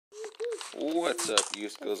What's up,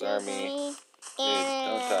 U-Skillz Army? Me. Dude,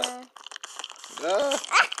 don't talk. Ah!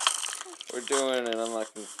 We're doing an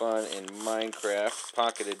unlocking fun in Minecraft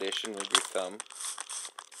Pocket Edition with your thumb.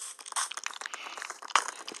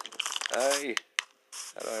 Aye.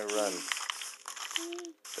 How do I run?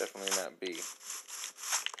 Definitely not B.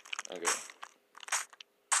 Okay.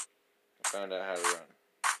 I found out how to run.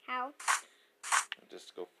 How?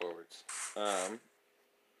 Just go forwards.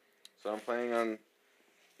 So I'm playing on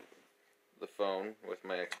the phone with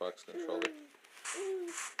my Xbox controller.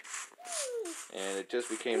 And it just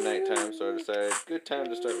became nighttime, so I decided, good time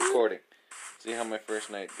to start recording. See how my first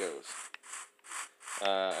night goes.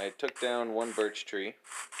 I took down one birch tree.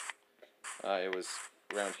 It was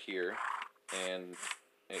around here, and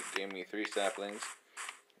it gave me 3 saplings,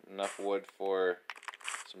 enough wood for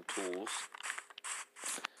some tools.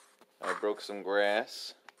 I broke some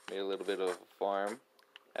grass, made a little bit of a farm.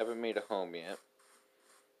 Haven't made a home yet.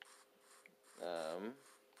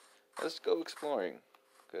 Let's go exploring,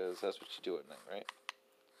 because that's what you do at night, right?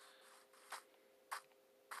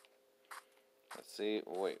 Let's see.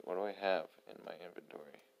 Wait, what do I have in my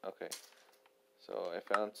inventory? Okay, so I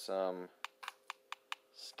found some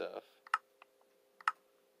stuff.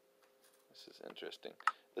 This is interesting.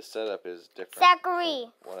 The setup is different.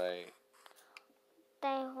 Zachary! What I...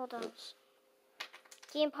 Hold on. Oops.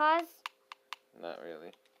 Can you pause? Not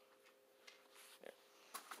really.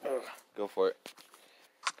 Here. Go for it.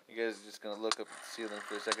 You guys are just gonna look up at the ceiling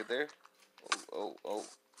for a second there. Oh. Well,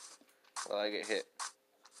 I get hit.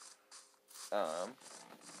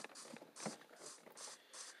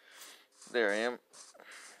 There I am.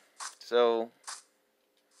 So,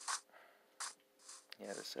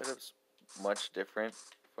 yeah, the setup's much different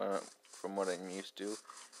from what I'm used to,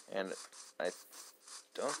 and I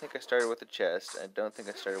don't think I started with a chest. I don't think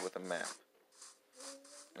I started with a map.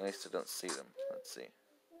 At least I don't see them. Let's see.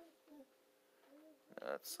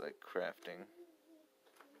 That's like crafting.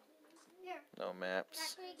 No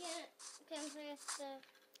maps.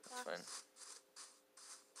 That's fine.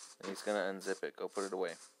 And he's gonna unzip it. Go put it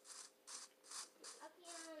away.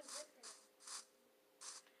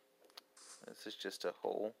 This is just a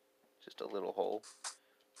hole. Just a little hole.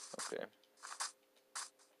 Okay.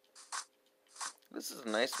 This is a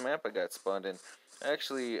nice map I got spawned in. I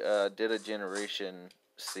actually did a generation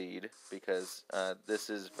seed because this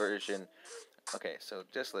is version... Okay, so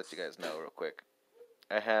just to let you guys know real quick.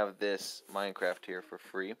 I have this Minecraft here for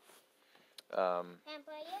free. Can I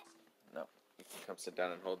play it? No. You can come sit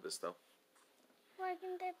down and hold this though. Why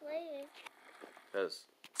can't I play it? Because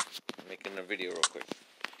I'm making a video real quick.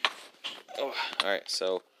 Oh, alright,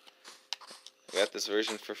 so I got this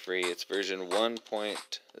version for free. It's version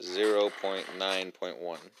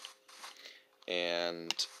 1.0.9.1.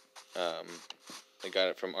 And I got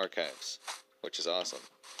it from Archives, which is awesome.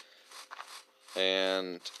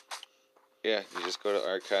 And yeah, you just go to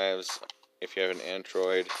Archives if you have an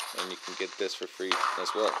Android, and you can get this for free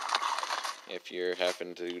as well. If you're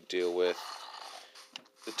having to deal with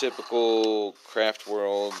the typical craft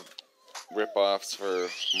world rip-offs for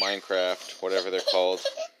Minecraft, whatever they're called,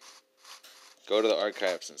 go to the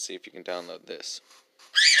Archives and see if you can download this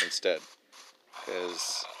instead,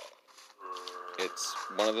 because it's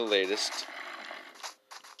one of the latest,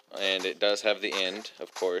 and it does have the end,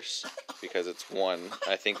 of course, because it's 1.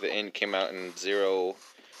 I think the end came out in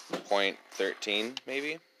 0.13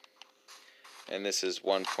 maybe, and this is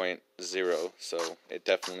 1.0, so it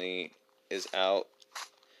definitely is out.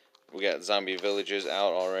 We got zombie villagers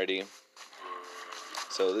out already.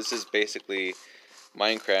 So this is basically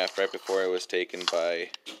Minecraft right before it was taken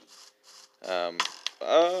by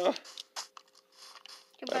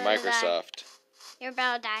Microsoft. You're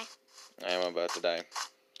about to die. I am about to die.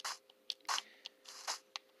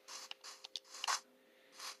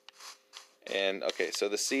 And okay, so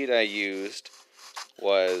the seed I used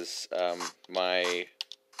was my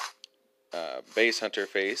base hunter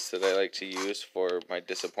face that I like to use for my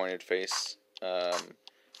disappointed face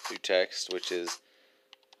through text, which is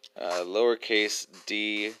lowercase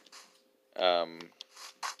d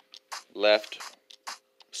left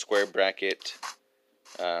square bracket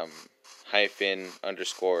hyphen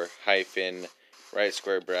underscore hyphen right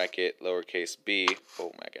square bracket lowercase b.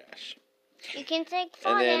 Oh my gosh. You can take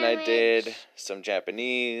 4 And then damage. I did some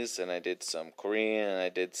Japanese, and I did some Korean, and I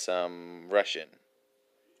did some Russian.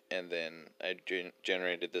 And then I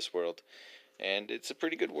generated this world. And it's a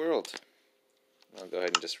pretty good world. I'll go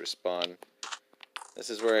ahead and just respawn. This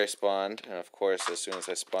is where I spawned, and of course, as soon as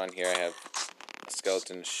I spawn here, I have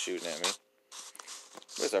skeletons shooting at me.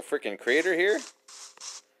 There's a freaking crater here?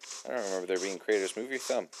 I don't remember there being craters. Move your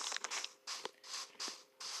thumb.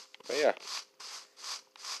 But yeah.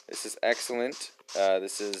 This is excellent.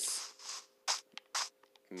 This is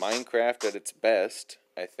Minecraft at its best,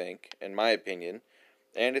 I think, in my opinion.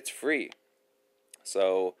 And it's free.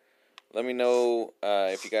 So let me know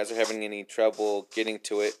if you guys are having any trouble getting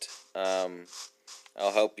to it.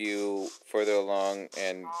 I'll help you further along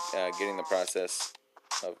and getting the process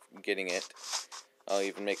of getting it. I'll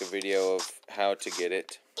even make a video of how to get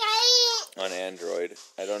it on Android.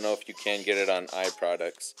 I don't know if you can get it on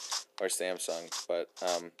iProducts or Samsung, but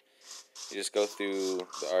you just go through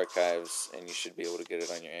the archives and you should be able to get it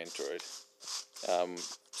on your Android.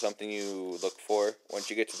 Something you look for once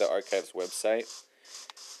you get to the archives website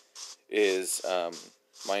is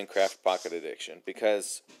Minecraft Pocket Edition,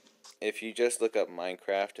 because if you just look up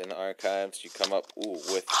Minecraft in the archives, you come up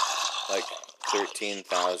with like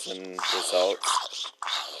 13,000 results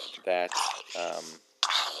that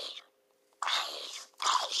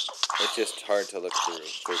it's just hard to look through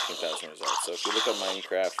 13,000 results. So if you look up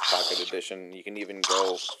Minecraft Pocket Edition, you can even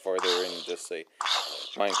go further and just say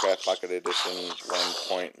Minecraft Pocket Edition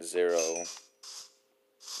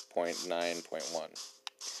 1.0.9.1.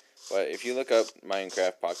 But if you look up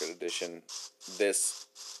Minecraft Pocket Edition, this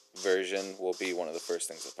version will be one of the first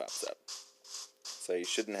things that pops up. So you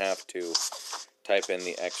shouldn't have to type in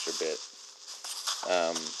the extra bit.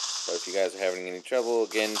 But if you guys are having any trouble,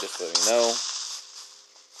 again, just let me know.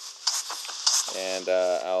 And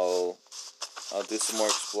I'll do some more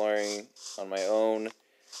exploring on my own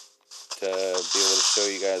to be able to show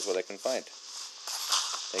you guys what I can find.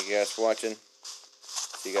 Thank you guys for watching.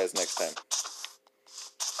 See you guys next time.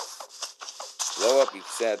 Blow up, you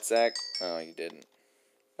sad sack. Oh, you didn't.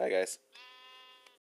 Bye, guys.